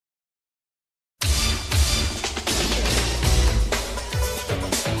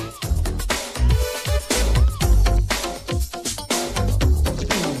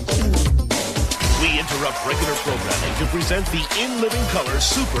present the In Living Color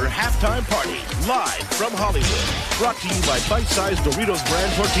Super Halftime Party, live from Hollywood. Brought to you by bite-sized Doritos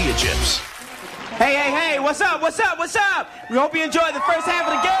brand tortilla chips. Hey, what's up? We hope you enjoyed the first half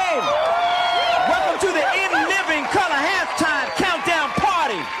of the game. Welcome to the In Living Color Halftime Countdown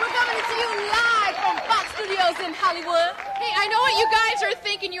Party. We're coming to you live from Fox Studios in Hollywood. Hey, I know what you guys are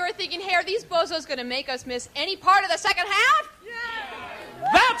thinking. You were thinking, hey, are these bozos going to make us miss any part of the second half?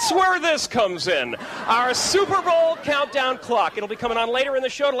 That's where this comes in. Our Super Bowl countdown clock. It'll be coming on later in the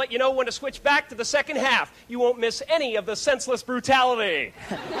show to let you know when to switch back to the second half. You won't miss any of the senseless brutality.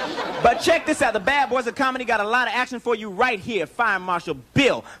 But check this out. The Bad Boys of Comedy got a lot of action for you right here. Fire Marshal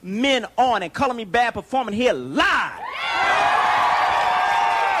Bill, Men On, and Color Me Bad performing here live.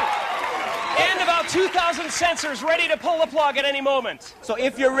 And about 2,000 censors ready to pull the plug at any moment. So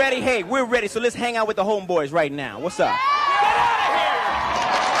if you're ready, hey, we're ready. So let's hang out with the homeboys right now. What's up? Get out of here!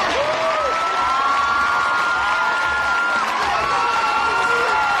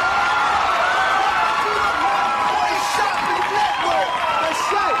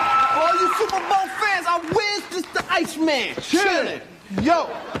 Iceman, chillin'. Yo,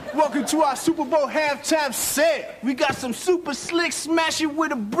 welcome to our Super Bowl halftime sale. We got some super slick, smash it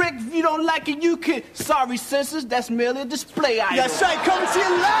with a brick. If you don't like it, you can. Sorry, censors, that's merely a display item. That's right, coming to you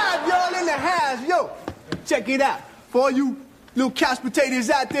live, y'all in the house. Yo, check it out. For all you little couch potatoes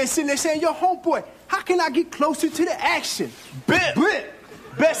out there sitting there saying, yo, homeboy, how can I get closer to the action? Bit.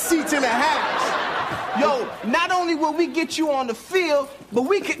 Best seats in the house. Yo, not only will we get you on the field, but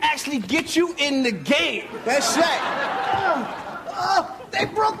we can actually get you in the game. That's right. They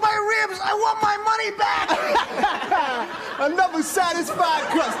broke my ribs. I want my money back. Another satisfied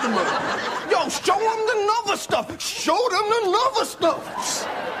customer. Yo, show them the other stuff. Show them the other stuff.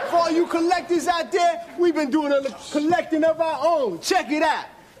 For all you collectors out there, we've been doing a collecting of our own. Check it out.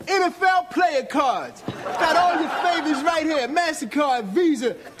 NFL player cards. Got all your favorites right here. MasterCard,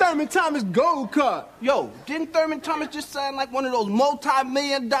 Visa, Thurman Thomas Gold Card. Yo, didn't Thurman Thomas just sign like one of those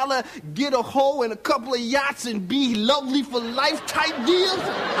multi-million-dollar get a hoe and a couple of yachts and be lovely for life type deals?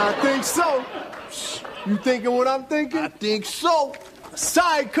 I think so. You thinking what I'm thinking? I think so.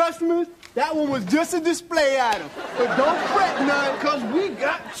 Sorry, customers. That one was just a display item. But don't fret none, because we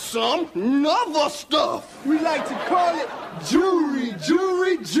got some other stuff. We like to call it jewelry.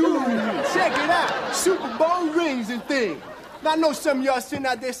 Check it out. Super Bowl rings and things. Now, I know some of y'all sitting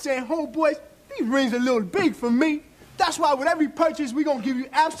out there saying, homeboys, these rings are a little big for me. That's why with every purchase, we're going to give you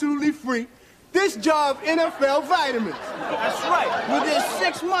absolutely free this jar of NFL vitamins. That's right. Within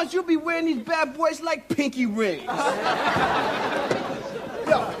 6 months, you'll be wearing these bad boys like pinky rings.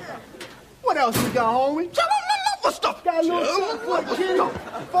 Yo. What else we got, homie? Tell them the other stuff. Got a little something for the kitty.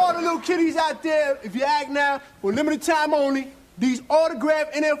 For all the little kitties out there, if you act now, for limited time only, these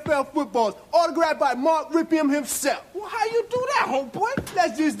autographed NFL footballs, autographed by Mark Rippiam himself. Well, how you do that, homeboy?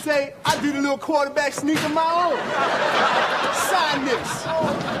 Let's just say I did a little quarterback sneak of my own. Sign this.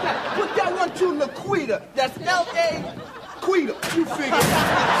 Put that one to Laquita. That's L-A Quita. You figure.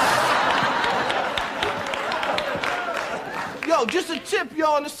 Yo, just a tip,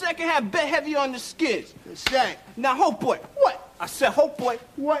 y'all. In the second half, bet heavy on the skids. Shame. Now, Hope Boy. What? I said Hope Boy.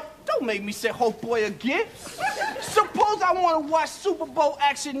 What? Don't make me say Hope Boy again. Suppose I want to watch Super Bowl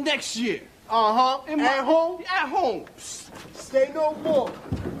action next year. Uh-huh. At home? At home. Say no more.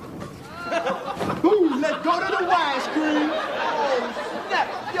 Ooh, let's go to the widescreen. Oh, snap.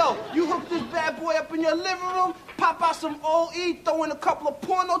 Yo, you hook this bad boy up in your living room, pop out some OE, throw in a couple of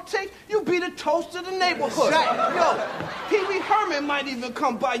porno tapes, you be the toast of the neighborhood. Right. Yo, Pee Wee Herman might even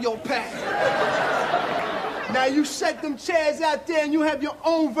come by your pack. Now you set them chairs out there and you have your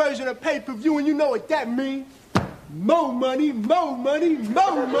own version of pay-per-view, and you know what that means. More money, more money,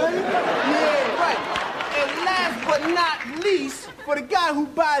 more money. Yeah, right. And last but not least, for the guy who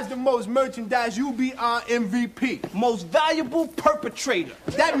buys the most merchandise, you'll be our MVP. Most valuable perpetrator.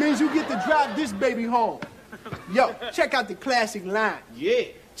 That means you get to drive this baby home. Yo, check out the classic line. Yeah.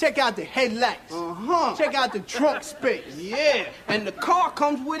 Check out the headlights. Uh-huh. Check out the trunk space. Yeah. And the car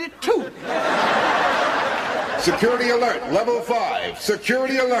comes with it, too. Security alert, level 5.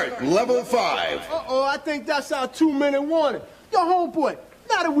 Security alert, level 5. Uh-oh, I think that's our 2-minute warning. Yo, homeboy,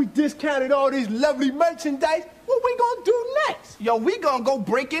 now that we discounted all this lovely merchandise, what we gonna do next? Yo, we gonna go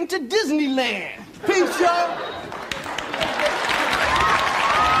break into Disneyland. Peace, y'all.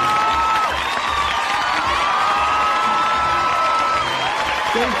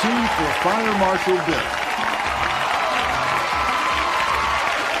 Stay tuned for Fire Marshal Bill.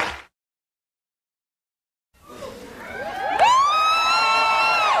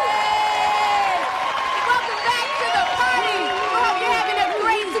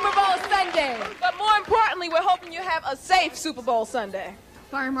 We're hoping you have a safe Bowl Sunday.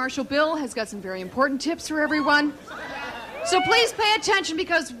 Fire Marshal Bill has got some very important tips for everyone. So please pay attention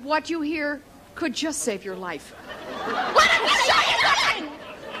because what you hear could just save your life. Let him show you something!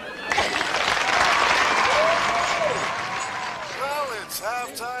 Well, it's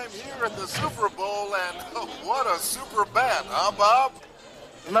halftime here at the Super Bowl, and what a super band, huh, Bob?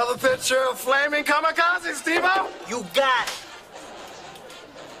 Another picture of flaming kamikaze, Steve-O? You got it.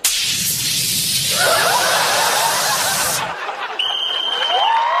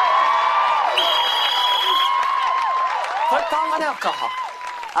 Football and alcohol.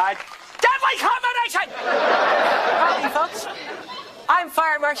 A deadly combination! Howdy, folks. I'm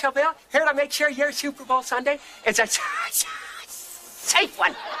Fire Marshal Bill, here to make sure your Super Bowl Sunday is a safe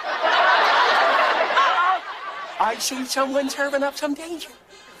one. Uh-oh. I see someone serving up some danger.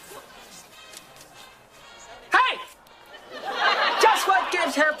 Hey! Just what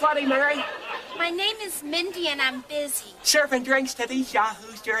gives her Bloody Mary? My name is Mindy and I'm busy. Serving drinks to these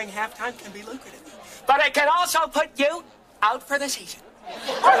yahoos during halftime can be lucrative. But it can also put you out for the season.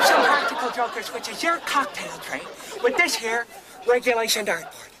 Or some practical jokers, which is your cocktail tray, with this here regulation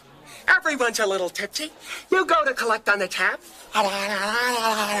dartboard. Everyone's a little tipsy. You go to collect on the tab.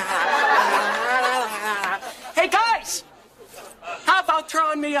 Hey, guys! How about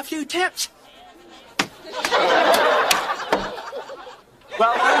throwing me a few tips?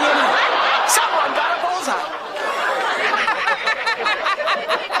 Well, what do you know? Someone got a bullseye.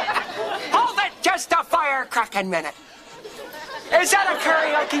 Hold it just a firecracking minute. Is that a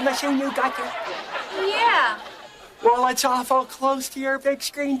karaoke machine you got there? Yeah. Well, it's awful close to your big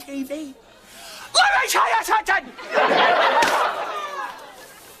screen TV. Let me tell you something!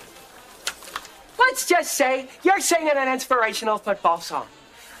 Let's just say you're singing an inspirational football song.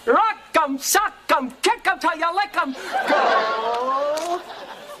 Rock 'em, sock 'em, kick 'em till you lick 'em. Go!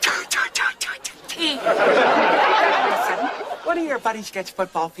 One of your buddies gets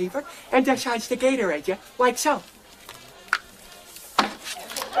football fever and decides to Gatorade you, like so.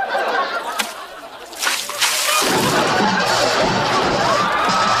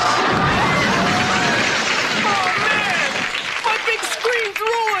 My big screen's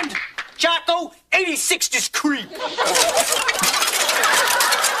ruined! Jocko, 86 just creep.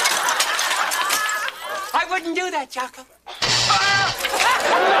 I wouldn't do that, Jocko.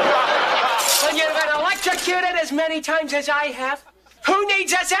 When you've been electrocuted as many times as I have, who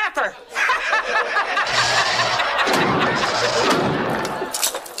needs a zapper?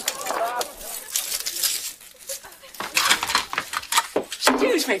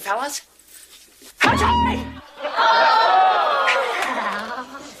 Excuse me, fellas.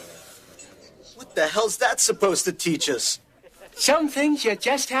 What the hell's that supposed to teach us? Some things you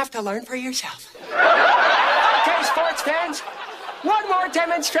just have to learn for yourself. Okay, sports fans, one more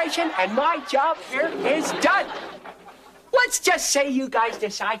demonstration and my job here is done. Let's just say you guys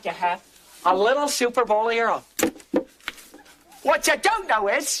decide to have a little Super Bowl of your own. What you don't know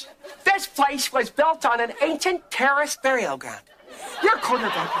is, this place was built on an ancient terraced burial ground. Your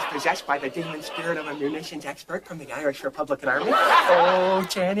quarterback is possessed by the demon spirit of a munitions expert from the Irish Republican Army. Oh,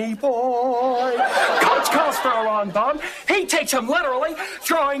 Jenny boy. Coach calls for a long bomb. He takes him literally,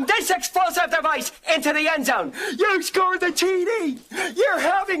 throwing this explosive device into the end zone. You scored the TD. You're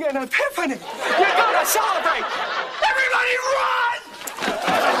having an epiphany. You're going to celebrate. Everybody run!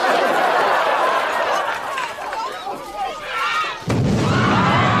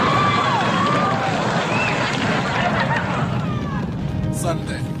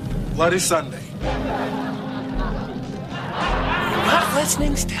 Sunday. Bloody Sunday. Not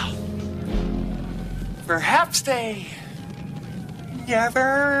listening still. Perhaps they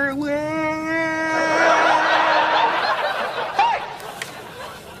never will. Hey!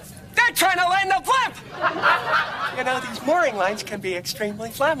 They're trying to land the blimp! You know, these mooring lines can be extremely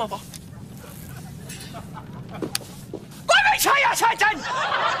flammable. Let me tell you something!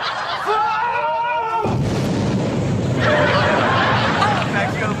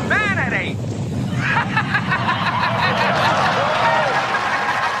 Humanity!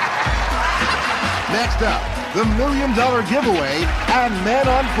 Next up, the $1 Million Giveaway and Men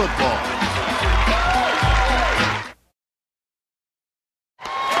on Football.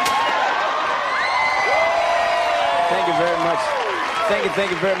 Thank you very much.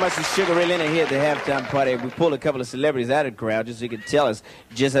 Thank you very much to Sugar Ray Leonard here at the halftime party. We pulled a couple of celebrities out of the crowd just so you could tell us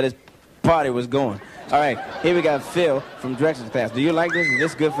just how this party was going. All right, here we got Phil from Drexel's class. Do you like this? Is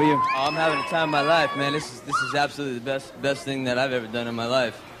this good for you? Oh, I'm having the time of my life, man. This is absolutely the best thing that I've ever done in my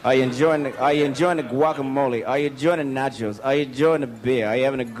life. Are you enjoying the guacamole? Are you enjoying the nachos? Are you enjoying the beer? Are you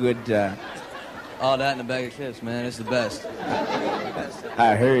having a good All that in a bag of chips, man. It's the best.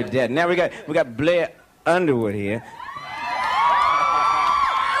 I heard that. Now we got Blair Underwood here.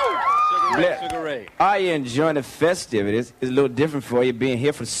 Blair, Sugar Ray. are you enjoying the festivities? It's a little different for you being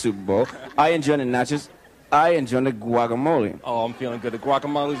here for the Super Bowl. Are you enjoying the nachos? Are you enjoying the guacamole? Oh, I'm feeling good. The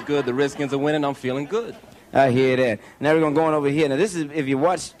guacamole's good. The Redskins are winning. I'm feeling good. I hear that. Now we're going to go on over here. Now, this is, if you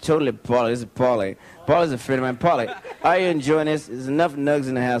watch Totally Paulie, this is Paulie. Paulie's a friend of mine. Paulie, are you enjoying this? Is enough nugs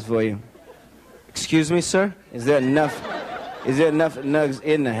in the house for you? Excuse me, sir? Is there enough nugs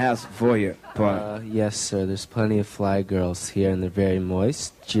in the house for you, Paulie? Yes, sir. There's plenty of fly girls here, and they're very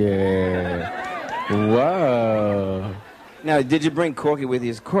moisture. Whoa. Now, did you bring Corky with you?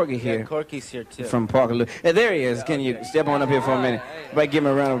 Is Corky here? Yeah, Corky's here, too. From Parker. There he is. Can you step on up here for a minute? Everybody give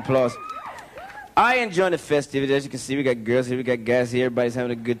him a round of applause. I enjoy the festivities. As you can see, we got girls here, we got guys here. Everybody's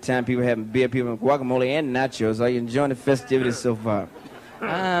having a good time. People having beer, people having guacamole and nachos. Are you enjoying the festivities so far?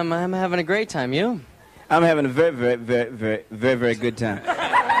 I'm having a great time. You? I'm having a very, very, very, very, very, very good time.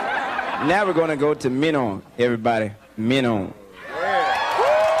 Now we're going to go to Minon, everybody. Minon.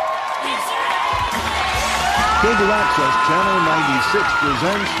 Cable Access Channel 96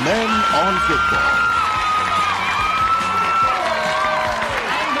 presents Men on Football.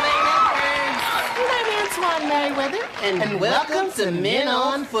 I'm Merriweather, and welcome to Men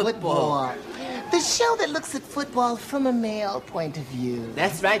on Football. The show that looks at football from a male point of view.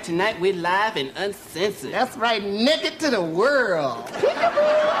 That's right, tonight we're live and uncensored. That's right, naked to the world.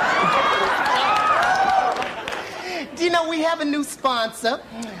 Do you know we have a new sponsor?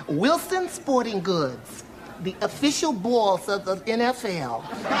 Wilson Sporting Goods, the official balls of the NFL.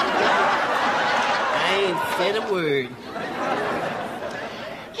 I ain't said a word.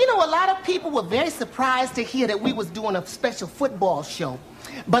 You know, a lot of people were very surprised to hear that we was doing a special football show.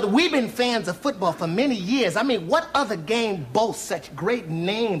 But we've been fans of football for many years. I mean, what other game boasts such great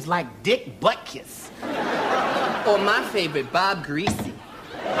names like Dick Butkus? Or my favorite, Bob Greasy.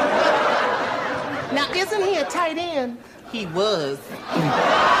 Now, isn't he a tight end? He was.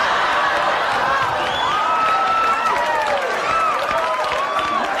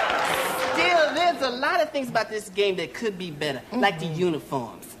 Still, there's a lot of things about this game that could be better, like the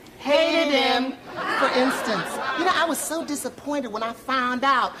uniforms. Hated them. For instance, you know, I was so disappointed when I found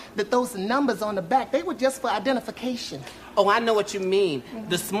out that those numbers on the back, they were just for identification. Oh, I know what you mean.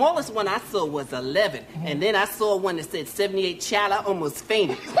 The smallest one I saw was 11, and then I saw one that said 78 child. I almost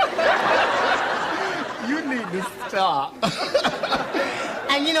fainted. You need to stop.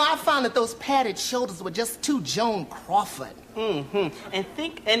 And you know, I found that those padded shoulders were just too Joan Crawford.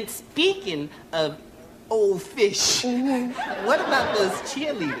 And speaking of old fish, what about those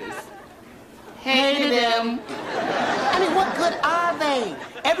cheerleaders? Hated them. I mean, what good are they?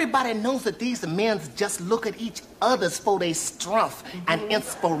 Everybody knows that these men just look at each other's for their strength and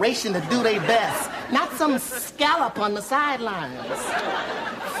inspiration to do their best, not some scallop on the sidelines.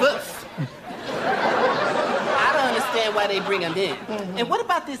 I don't understand why they bring them in. And what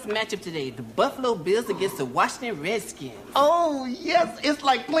about this matchup today? The Buffalo Bills against the Washington Redskins. Oh, yes, it's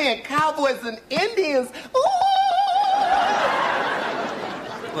like playing Cowboys and Indians. Ooh!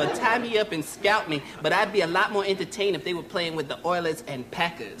 Well, tie me up and scout me, but I'd be a lot more entertained if they were playing with the Oilers and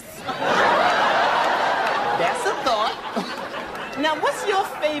Packers. That's a thought. Now, what's your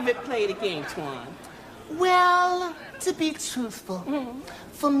favorite play of the game, Twan? Well, to be truthful,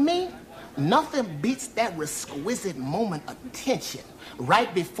 for me, nothing beats that exquisite moment of tension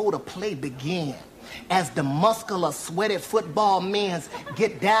right before the play began. As the muscular, sweaty football men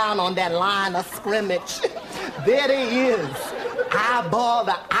get down on that line of scrimmage. There they is, eyeball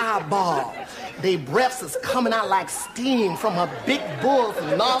to eyeball. Their breaths is coming out like steam from a big bull's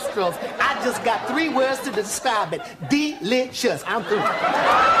nostrils. I just got 3 words to describe it. Delicious. I'm through.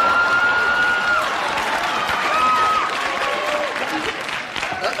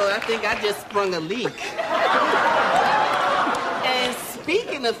 Uh-oh, I think I just sprung a leak. And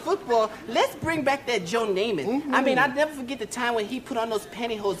speaking of football, let's bring back that Joe Namath. I mean, I'll never forget the time when he put on those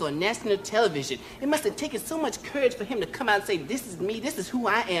pantyhose on national television. It must have taken so much courage for him to come out and say, this is me, this is who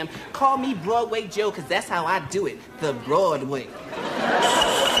I am. Call me Broadway Joe, because that's how I do it, the Broadway.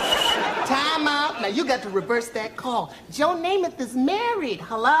 Time out. Now, you got to reverse that call. Joe Namath is married.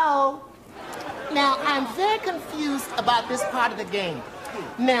 Hello? Now, I'm very confused about this part of the game.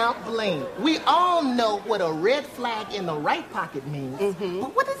 Now, Blaine, we all know what a red flag in the right pocket means.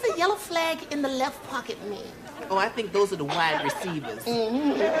 But what does a yellow flag in the left pocket mean? Oh, I think those are the wide receivers.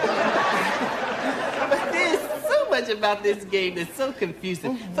 But there's so much about this game that's so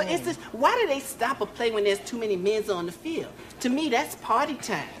confusing. For instance, why do they stop a play when there's too many men on the field? To me, that's party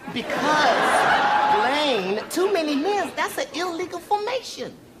time. Because, Blaine, too many men, that's an illegal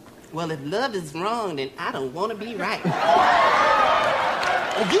formation. Well, if love is wrong, then I don't want to be right.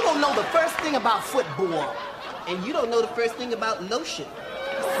 You don't know the first thing about football. And you don't know the first thing about lotion.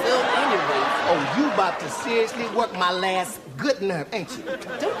 So anyways. Oh, you about to seriously work my last good nerve, ain't you?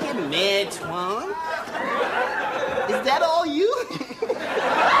 Don't get mad, Twan. Is that all you?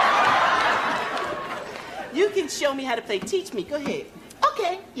 You can show me how to play. Teach me. Go ahead.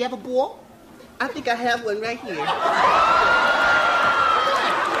 Okay, you have a ball? I think I have one right here. Now,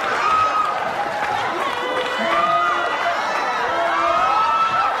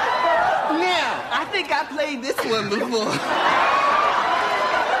 I think I played this one before.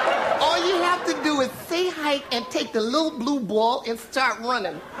 All you have to do is say hi and take the little blue ball and start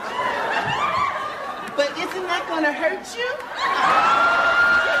running. But isn't that going to hurt you?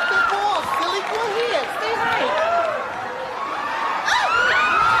 Take the ball, silly. Go ahead. Say hi.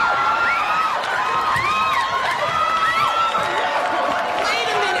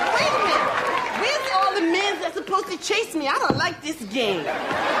 Supposed to chase me. I don't like this game.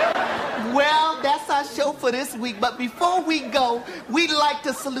 Well, that's our show for this week. But before we go, we'd like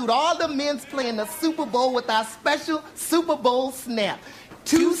to salute all the men playing the Super Bowl with our special Super Bowl snap.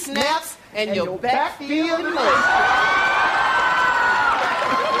 2 snaps and your backfield motion.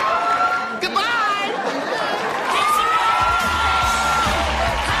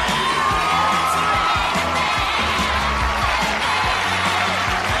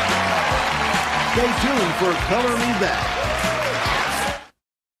 Stay tuned for Color Me Back.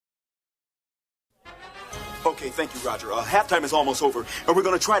 Okay, thank you, Roger. Halftime is almost over, and we're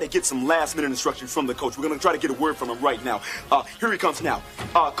going to try to get some last-minute instructions from the coach. We're going to try to get a word from him right now. Here he comes now.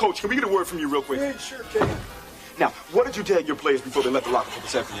 Coach, can we get a word from you real quick? Yeah, sure can. Now, what did you tell your players before they left the locker for the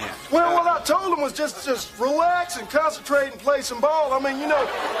second half? Well, what I told them was just relax and concentrate and play some ball. I mean, you know,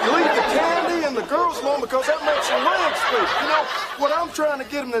 you leave the candy and the girls alone because that makes your legs weak. You know, what I'm trying to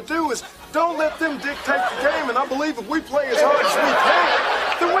get them to do is don't let them dictate the game, and I believe if we play as hard as we can,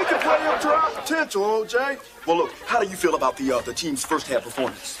 then we can play up to our potential, OJ. Well, look, how do you feel about the team's first half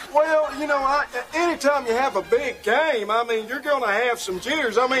performance? Well, you know, anytime you have a big game, I mean, you're going to have some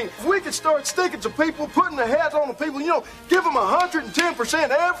jitters. I mean, if we could start sticking to people, putting the heads on the people, you know, give them 110%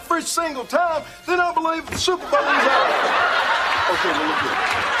 every single time, then I believe the Super Bowl is out. Okay, well, look here.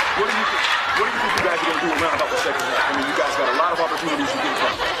 What do you think you guys are going to do around about the second half? I mean, you guys got a lot of opportunities to get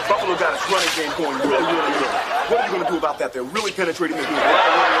from. Buffalo got its running game going really, really good. What are you going to do about that? They're really penetrating the game. What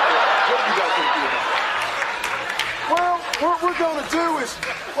are you guys going to do about that? Well, what we're going to do is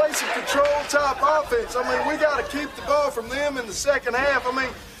play some control-type offense. I mean, we got to keep the ball from them in the second half. I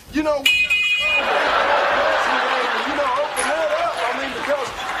mean, you know, open that up. I mean, because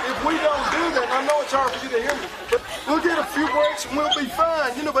if we don't do that, and I know it's hard for you to hear me, but we'll get a few breaks and we'll be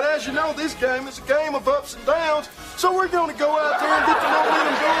fine. You know, but as you know, this game is a game of ups and downs, so we're going to go out there and get the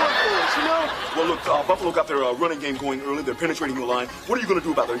momentum going for us, you know? Well, look, Buffalo got their running game going early. They're penetrating your line. What are you going to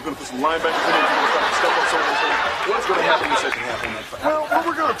do about that? Are you going to put some linebackers in there? Are you going to step up some of those things? What's going to happen in the second half on that fight? Well, what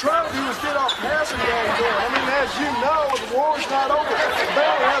we're going to try to do is get our passing game going. I mean, as you know, the war's not over. The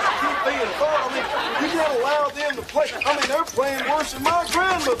battle has to keep being fought. I mean, you can't allow them to play. I mean, they're playing worse than my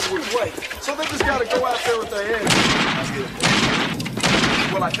grandmother would play. So they just got to go out there with their heads.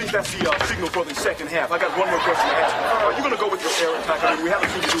 Well, I think that's the signal for the second half. I got one more question to ask. Are you going to go with your air attack? I mean, we haven't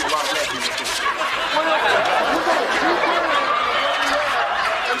seen you do a lot of that in this game. Well, we're going to keep it,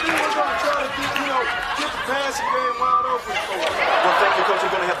 and then we're going to try to get the passing game wide open for us. Well, thank you, Coach.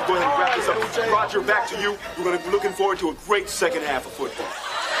 We're going to have to go ahead and wrap this up. Roger, back to you. We're going to be looking forward to a great second half of football.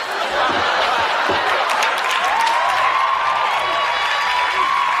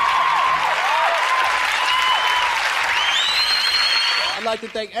 I'd like to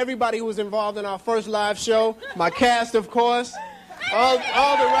thank everybody who was involved in our first live show. My cast, of course. All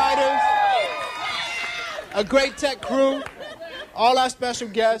the writers. A great tech crew. All our special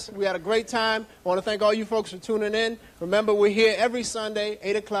guests. We had a great time. I want to thank all you folks for tuning in. Remember, we're here every Sunday,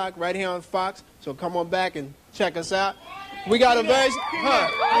 8 o'clock, right here on Fox. So come on back and check us out. We got a very... I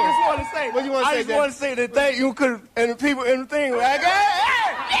just want to say... What do you want to say, I just want to say that thank you could... And the people in the thing... Like,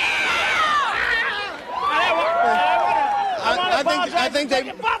 I think they...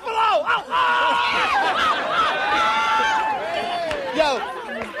 Buffalo! Yo!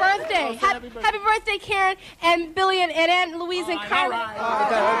 Birthday. Happy birthday, Karen, and Billy, and Aunt Louise, and Carmen.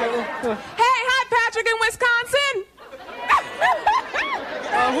 Hey, hi, Patrick in Wisconsin.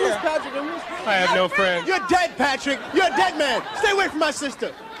 Who's Patrick in Wisconsin? I have no friends. You're dead, Patrick. You're a dead man. Stay away from my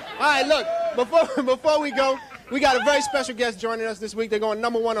sister. All right, look, before we go, we got a very special guest joining us this week. They're going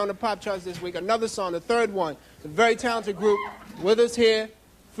 #1 on the pop charts this week. Another song, the third one. It's a very talented group with us here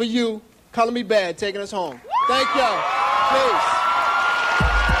for you. Color Me Bad, taking us home. Thank y'all. Peace.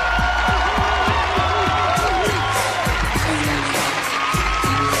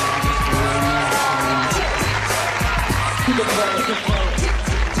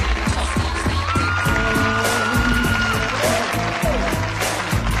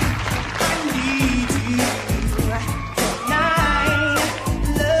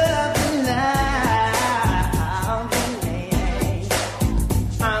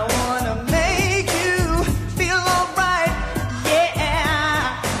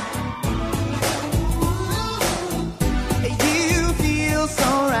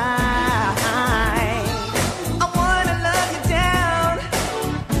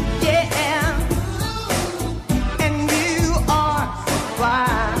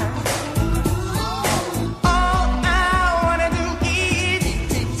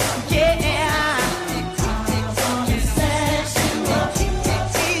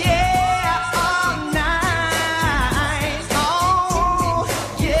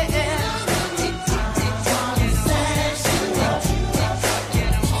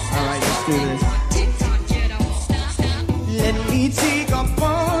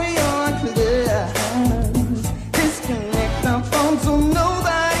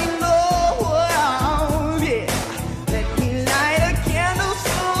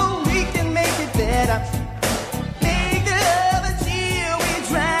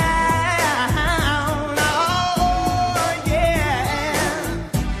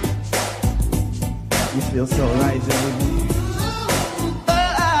 feels so right, baby.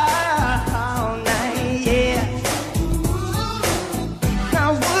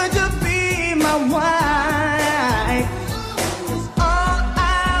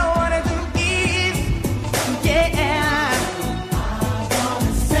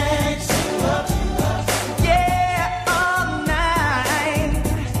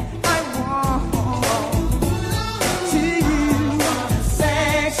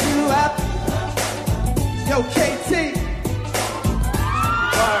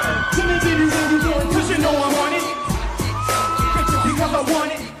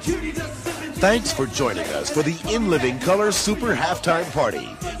 Thanks for joining us for the In Living Color Super Halftime Party.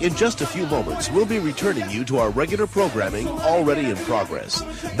 In just a few moments, we'll be returning you to our regular programming already in progress.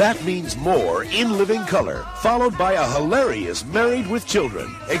 That means more In Living Color, followed by a hilarious Married with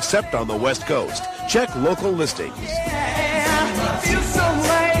Children, except on the West Coast. Check local listings.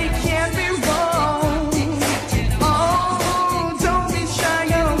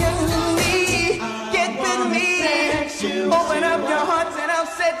 Open up your hearts and I'll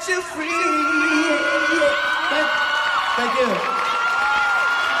set you free. Thank you.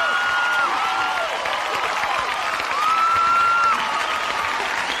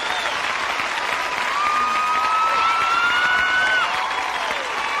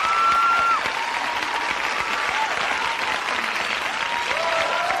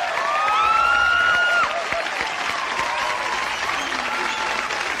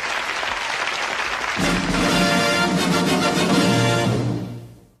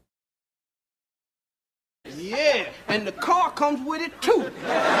 And the car comes with it, too.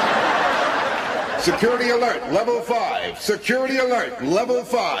 Security alert, level 5. Security alert, level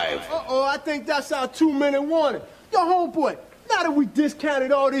 5. Uh-oh, I think that's our 2-minute warning. Yo, homeboy, now that we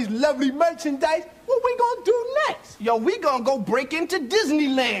discounted all these lovely merchandise, what we gonna do next? Yo, we gonna go break into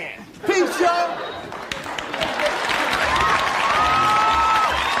Disneyland. Peace, y'all.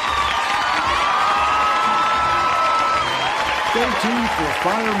 Stay tuned for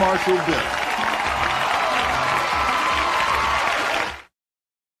Fire Marshal Bill.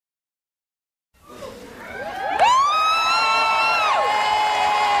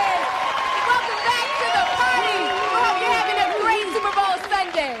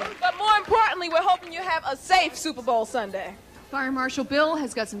 A safe Super Bowl Sunday. Fire Marshal Bill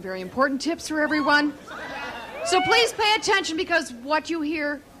has got some very important tips for everyone. So please pay attention because what you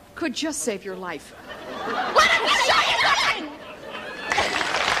hear could just save your life. Let him show you something!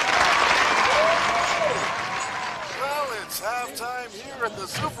 Well, it's halftime here at the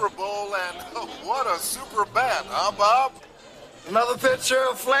Super Bowl, and what a super band, huh, Bob? Another picture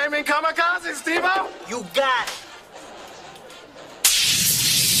of flaming kamikaze, Steve-O? You got it.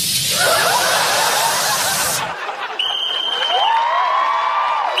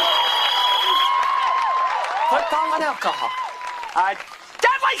 Football and alcohol. A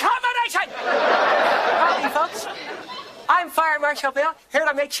deadly combination! Howdy, folks. I'm Fire Marshal Bill, here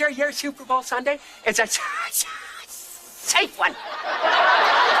to make sure your Super Bowl Sunday is a safe one.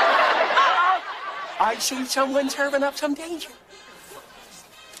 Uh-oh. I see someone serving up some danger.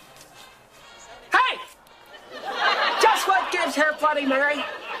 Hey! Just what gives her Bloody Mary?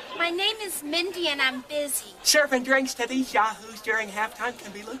 My name is Mindy and I'm busy. Serving drinks to these yahoos during halftime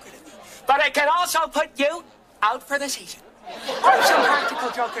can be lucrative. But it can also put you out for the season. Or some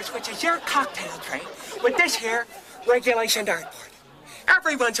practical jokers, which is your cocktail tray, with this here regulation dartboard.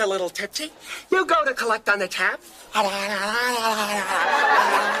 Everyone's a little tipsy. You go to collect on the tab.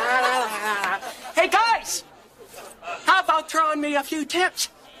 Hey, guys! How about throwing me a few tips?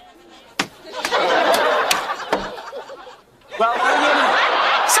 Well, what do you know?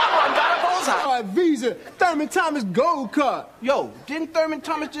 Someone got a bullseye. All right, Visa, Thurman Thomas Gold Card. Yo, didn't Thurman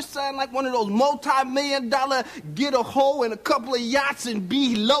Thomas just sign like one of those multi-million-dollar get a hoe and a couple of yachts and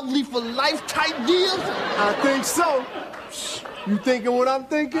be lovely for life type deals? I think so. You thinking what I'm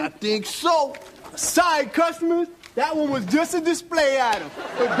thinking? I think so. Sorry, customers. That one was just a display item.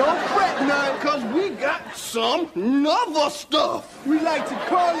 But don't fret none, because we got some other stuff. We like to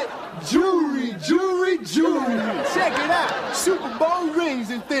call it jewelry. Check it out. Super Bowl rings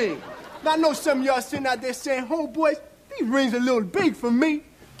and things. Now, I know some of y'all sitting out there saying, homeboys, these rings are a little big for me.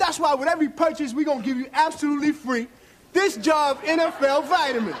 That's why with every purchase, we're going to give you absolutely free this jar of NFL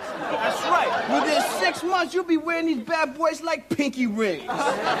vitamins. That's right. Within 6 months, you'll be wearing these bad boys like pinky rings. Yo,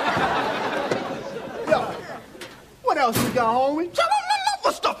 what else we got, homie? Some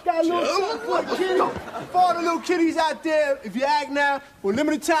other stuff. Got a little something for the kitty. For all the little kitties out there, if you act now, for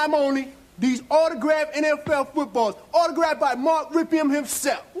limited time only, these autographed NFL footballs, autographed by Mark Rippiam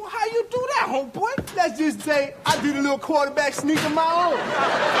himself. Well, how you do that, homeboy? Let's just say I did a little quarterback sneak of my own.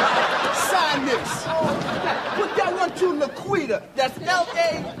 Sign this. Put that one to Laquita. That's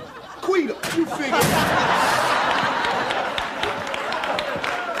L-A. Quita. You figure it out.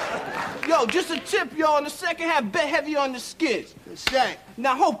 Yo, just a tip, y'all. In the second half, bet heavy on the skids. Shame.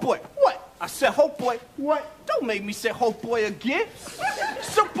 Now, homeboy. What? I said homeboy. What? Don't make me say homeboy again.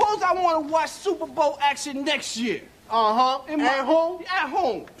 Suppose I want to watch Super Bowl action next year. Uh-huh. At home? At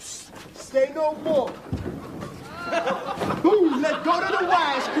home. Say no more. Ooh, let's go to the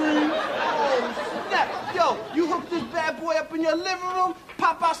widescreen. Oh, snap. Yo, you hook this bad boy up in your living room,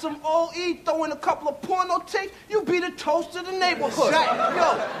 pop out some OE, throw in a couple of porno tapes, you be the toast of the neighborhood. Right.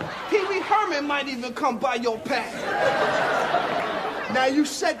 Yo, Pee Wee Herman might even come by your pack. Now you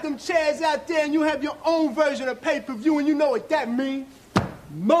set them chairs out there and you have your own version of pay-per-view, and you know what that means.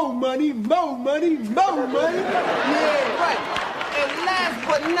 More money, more money, more money. Yeah, right. And last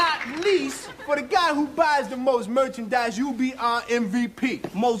but not least, for the guy who buys the most merchandise, you'll be our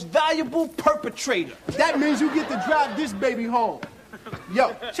MVP. Most valuable perpetrator. That means you get to drive this baby home.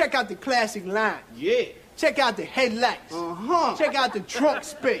 Yo, check out the classic line. Yeah. Check out the headlights. Uh-huh. Check out the trunk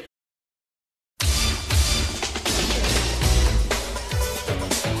space.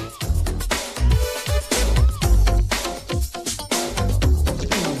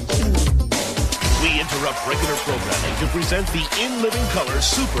 Interrupt regular programming to present the In Living Color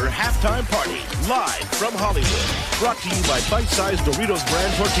Super Halftime Party, live from Hollywood. Brought to you by bite-sized Doritos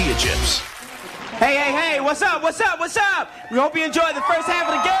brand tortilla chips. Hey, what's up? We hope you enjoyed the first half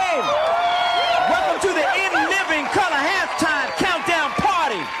of the game. Welcome to the In Living Color Halftime Countdown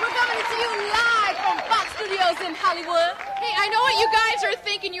Party. We're coming to you live from Fox Studios in Hollywood. Hey, I know what you guys are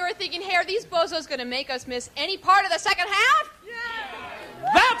thinking. You were thinking, hey, are these bozos going to make us miss any part of the second half?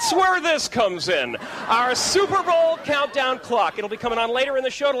 That's where this comes in. Our Super Bowl countdown clock. It'll be coming on later in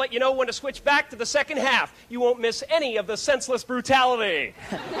the show to let you know when to switch back to the second half. You won't miss any of the senseless brutality.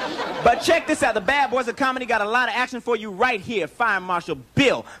 But check this out. The Bad Boys of Comedy got a lot of action for you right here. Fire Marshal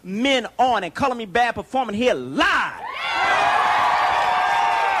Bill, Men On, and Color Me Bad performing here live.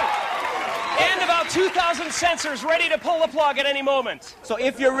 And about 2,000 censors ready to pull the plug at any moment. So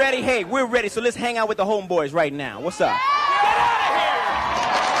if you're ready, hey, we're ready. So let's hang out with the homeboys right now. What's up? Get out of here!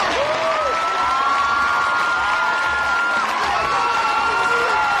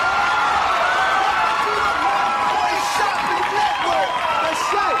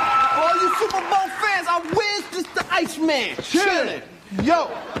 Super Bowl fans, I Wiz, this the Iceman. Chillin'. Yo,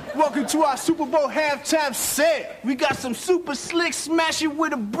 welcome to our Super Bowl halftime sale. We got some super slick, smash it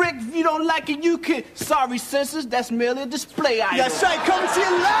with a brick. If you don't like it, you can. Sorry, censors, that's merely a display item. That's right, coming to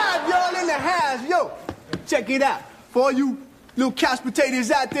you live, y'all in the house. Yo, check it out. For all you little couch potatoes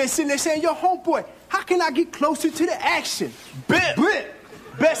out there sitting there saying, yo, homeboy, how can I get closer to the action? Bit.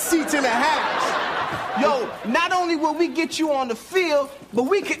 Best seats in the house. Yo, not only will we get you on the field, but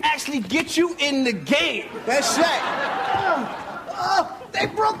we can actually get you in the game. That's right. They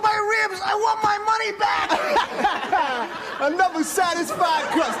broke my ribs. I want my money back. Another satisfied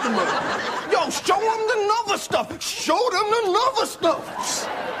customer. Yo, show them the other stuff. Show them the other stuff.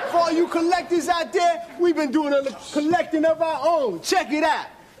 For all you collectors out there, we've been doing a collecting of our own. Check it out.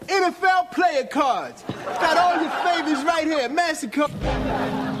 NFL player cards. Got all your favorites right here. Massacre.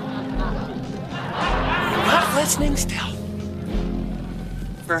 Not listening still.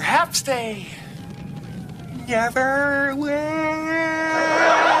 Perhaps they never will.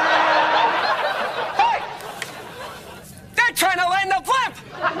 Hey! They're trying to land the flip!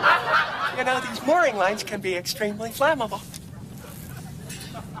 You know, these mooring lines can be extremely flammable.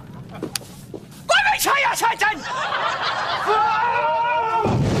 Let me show you something!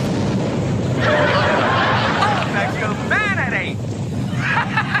 Oh, the humanity!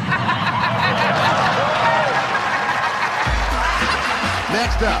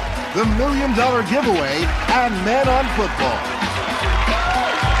 Next up, the $1 million giveaway and Men on Football.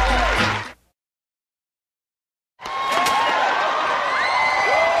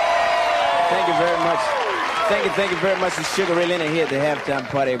 Thank you very much to Sugar Ray Leonard here at the halftime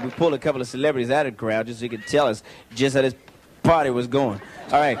party. We pulled a couple of celebrities out of the crowd just so you could tell us just how this party was going.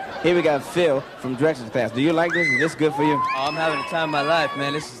 All right, here we got Phil from Drexel's class. Do you like this? Is this good for you? Oh, I'm having the time of my life,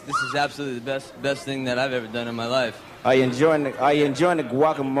 man. This is absolutely the best thing that I've ever done in my life. Are you enjoying the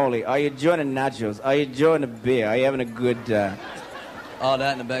guacamole? Are you enjoying the nachos? Are you enjoying the beer? Are you having a good All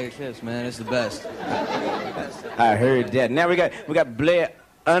that in a bag of chips, man. It's the best. I heard that. Now we got Blair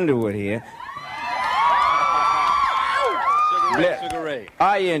Underwood here. Sugar Ray.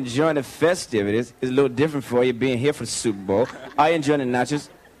 Are you enjoying the festivities? It's a little different for you being here for the Super Bowl. Are you enjoying the nachos?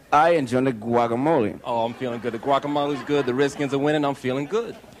 I enjoy the guacamole. Oh, I'm feeling good. The guacamole's good. The Redskins are winning. I'm feeling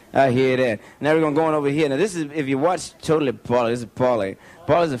good. I hear that. Now we're going to go on over here. Now, this is, if you watch Totally Paulie, this is Paulie.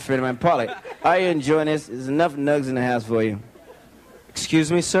 Paulie's a friend of mine. Paulie, are you enjoying this? Is enough nugs in the house for you?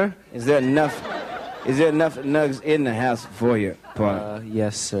 Excuse me, sir? Is there enough nugs in the house for you, Paulie?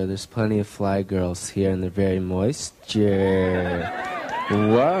 Yes, sir. There's plenty of fly girls here, and they're very moisture.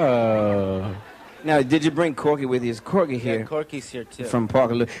 Whoa. Now, did you bring Corky with you? Is Corky here? Yeah, Corky's here, too. From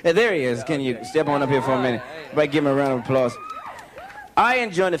Parker. There he is. Can you step on up here for a minute? Everybody give him a round of applause. I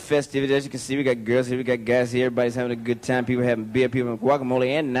enjoy the festivities. As you can see, we got girls here, we got guys here. Everybody's having a good time. People having beer, people having guacamole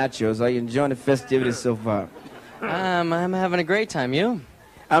and nachos. Are you enjoying the festivities so far? I'm having a great time. You?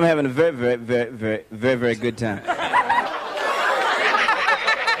 I'm having a very, very, very, very, very, very good time.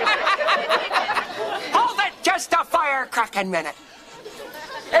 Hold it just a firecracking minute.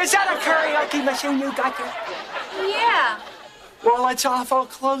 Is that a karaoke machine you got there? Yeah. Well, it's awful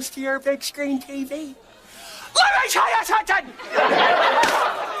close to your big screen TV. Let me tell you something!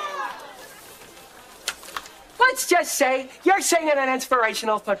 Let's just say you're singing an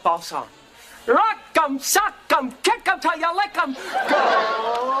inspirational football song. Rock 'em, sock 'em, kick 'em till you lick 'em.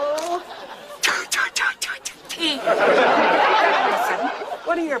 Go!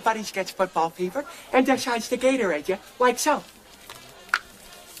 One of your buddies gets football fever and decides to Gatorade you, like so.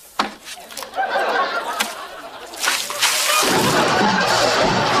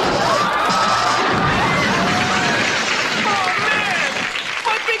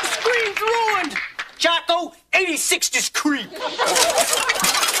 Jocko, 86 just creep.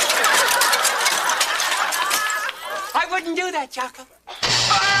 I wouldn't do that, Jocko.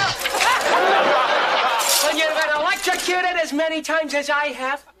 When you've been electrocuted as many times as I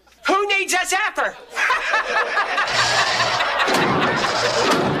have, who needs a zapper?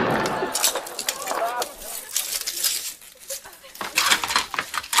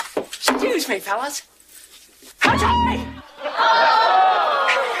 Excuse me, fellas.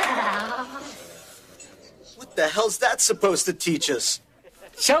 What the hell's that supposed to teach us?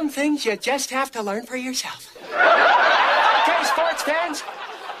 Some things you just have to learn for yourself. Okay, sports fans,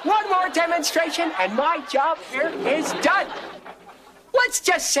 one more demonstration and my job here is done. Let's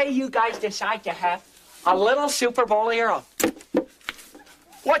just say you guys decide to have a little Super Bowl of your own.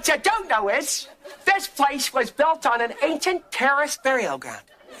 What you don't know is, this place was built on an ancient terrorist burial ground.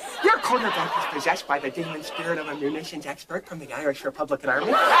 Your quarterback is possessed by the demon spirit of a munitions expert from the Irish Republican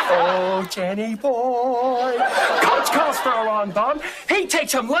Army. Oh, Jenny boy. Coach calls for a long bomb. He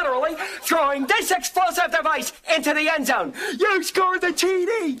takes him literally, throwing this explosive device into the end zone. You scored the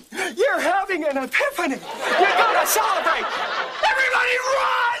TD. You're having an epiphany. You're gonna celebrate. Everybody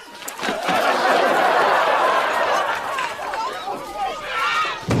run!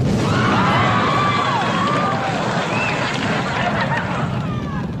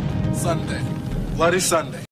 Sunday. Bloody Sunday.